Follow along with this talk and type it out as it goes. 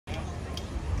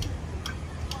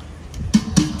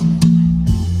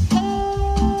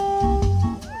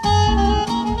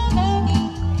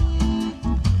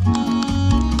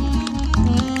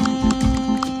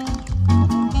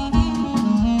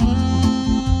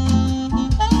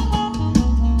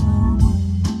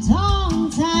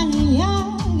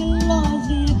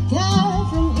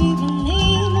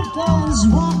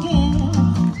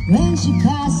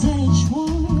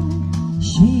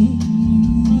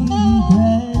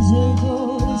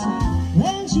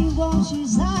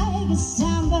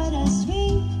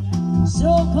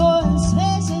So cold and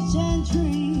space a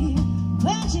gentry.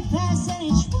 When she passes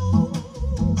each one,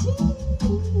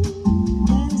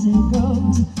 as it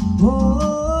goes. Oh,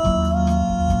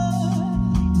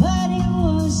 but it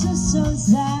was just so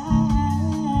sad.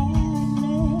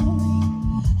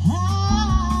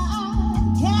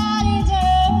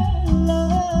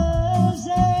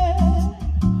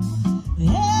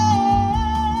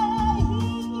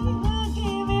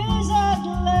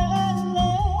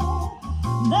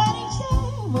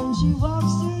 She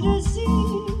walks through the sea.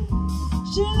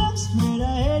 She looks straight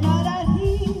ahead, not at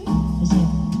him. I said,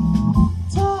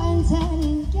 tall and tan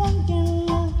and young and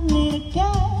lovely to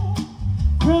girl.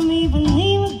 From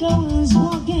Ipanema goes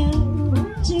walking.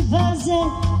 She passes,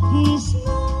 he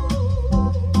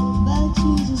smiles, but she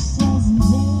just doesn't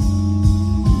say.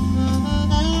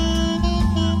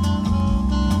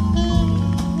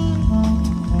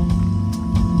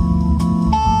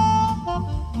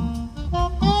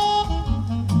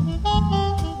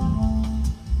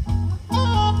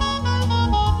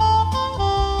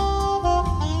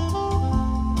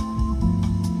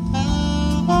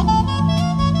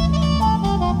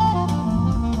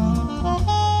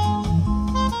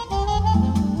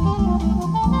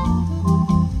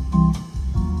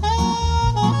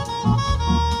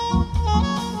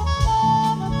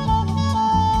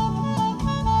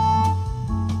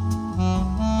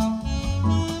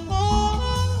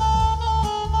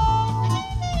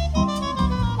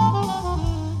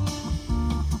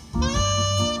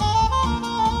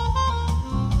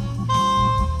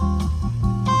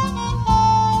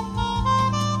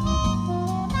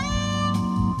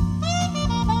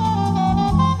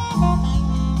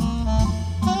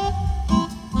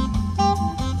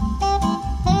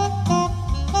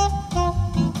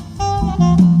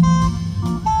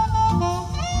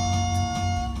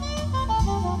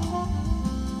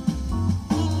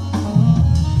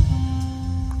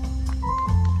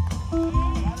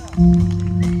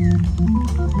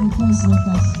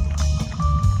 Lucas.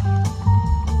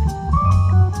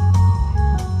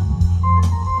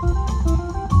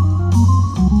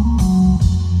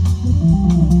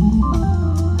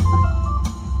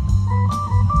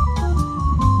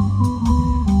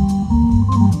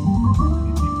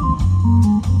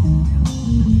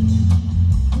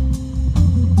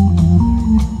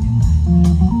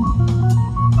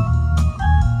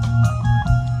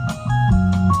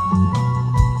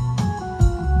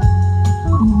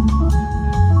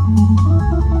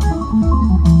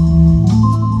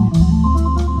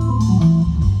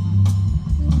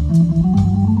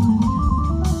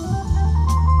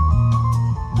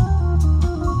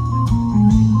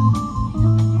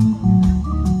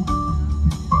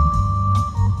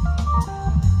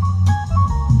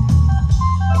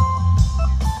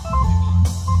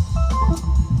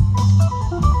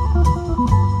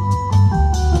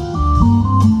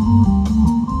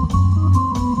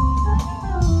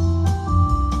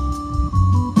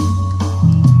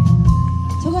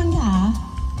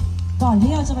ก่อน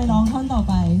ที่เราจะไปร้องท่อนต่อ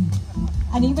ไป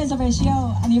อันนี้เป็นสเปเชียล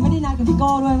อันนี้ไม่ได้นัดกับพี่โ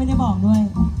ก้ด้วยไม่ได้บอกด้วย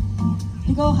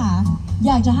พี่โก้ค่ะอ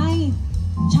ยากจะให้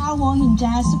ชาวหัวหินแ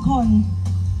จ๊สทุกคน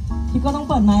พี่โก้ต้อง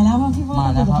เปิดไมค์แล้วเพราะพี่โก้มา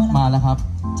แล้วครับมาแล้วครับ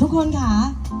ทุกคนค่ะ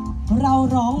เรา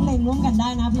ร้องเพลงร่วมกันได้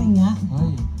นะเพลงเนี้ย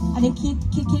อันนี้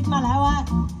คิดมาแล้วว่า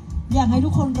อยากให้ทุ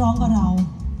กคนร้องกับเรา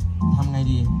ทำไง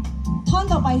ดีท่อน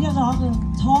ต่อไปที่เราร้องคือ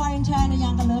ทอแอนแชร์ในยั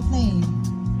งกันเลิฟเพลง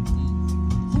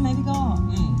ใช่ไหมพี่โก้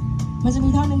มันจะมี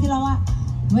ท่อนหนึ่งที่เราว่า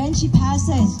when she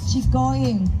passes she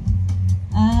going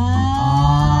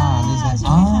ใ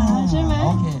ช่ไหมคะใช่ไหม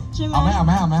ใช่ไหมเอา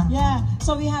ไหม yeah so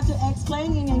we have to explain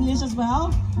in English as well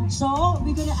so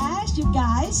we're gonna ask you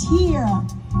guys here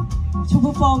to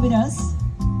perform with us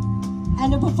and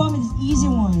the performance is easy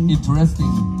one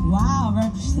interesting wow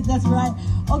that's right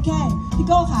okay พี่โ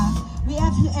ก้ค่ะ we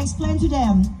have to explain to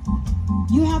them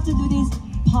you have to do this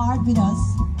part with us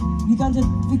we're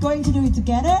going to do it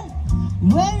together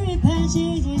when we pass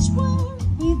it is when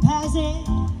we pass it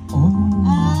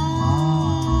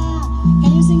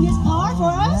can you sing this part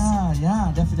for us yeah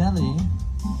definitely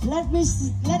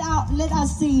let us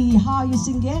see how you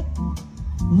sing it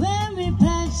when we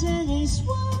pass it is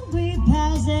when we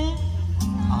pass it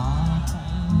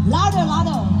louder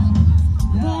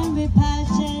when we pass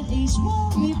it is when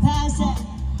we pass it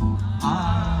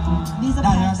these are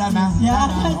yeah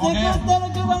that's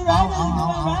a good one right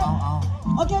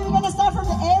okay we're gonna start from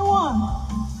the A1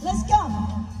 let's go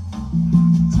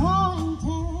tall and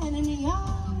tan and young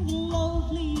and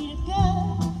lovely girl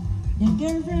the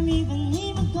girl from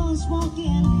Ipanema goes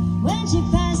walking when she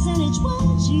passes each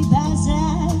one she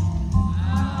passes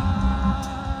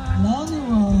lovely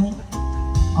one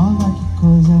olha que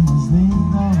coisa mais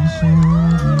linda, show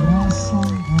de graça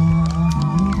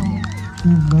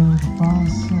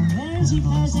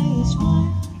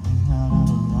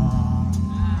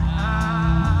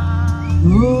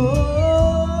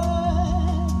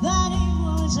but it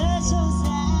was just so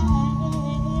sad.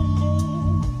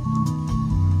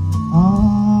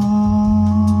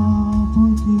 Ah, por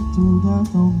que tudo é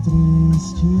tão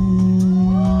triste?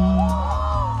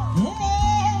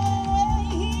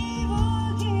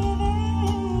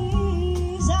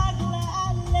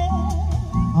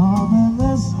 A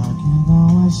beleza que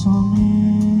não é só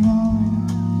minha.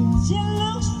 She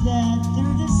looks that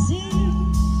through the sea.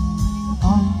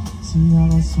 Ai, se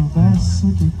ela soubesse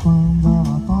que quando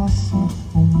ela passa,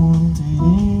 o mundo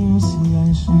inteirinho se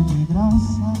enche de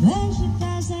graça. When she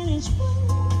passes and it's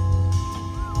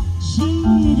blue,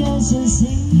 she doesn't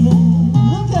see it.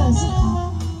 Lucas.